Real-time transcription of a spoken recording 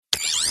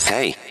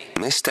Hey,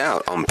 missed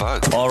out on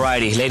bug.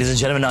 Alrighty, ladies and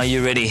gentlemen, are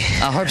you ready?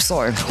 I hope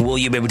so. Will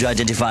you be able to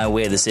identify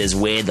where this is,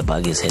 where the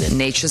bug is hidden?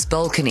 Nature's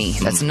balcony.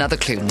 That's another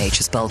clue.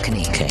 Nature's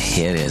balcony. Okay,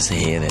 here it is,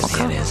 here it is,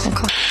 here it is.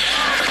 Okay.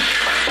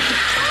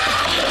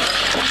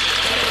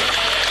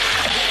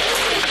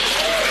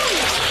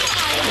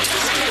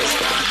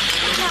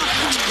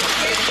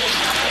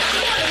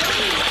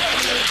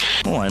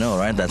 Oh, I know,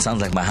 right? That sounds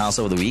like my house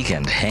over the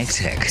weekend.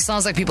 Hectic.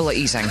 Sounds like people are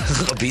eating.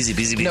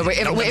 Busy. No,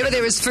 wherever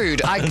there is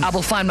food, I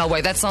will find my way.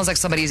 That sounds like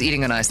somebody is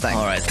eating a nice thing.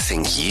 All right.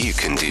 Think you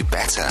can do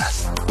better?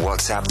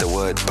 WhatsApp the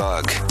word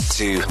bug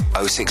to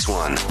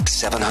 061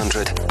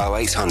 700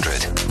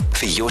 0800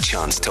 for your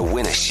chance to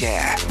win a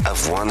share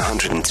of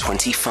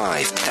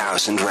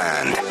 125,000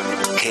 Rand.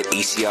 Hit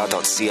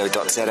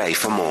ecr.co.za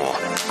for more.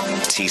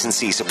 T's and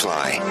C's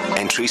apply.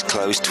 Entries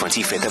close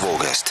 25th of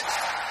August.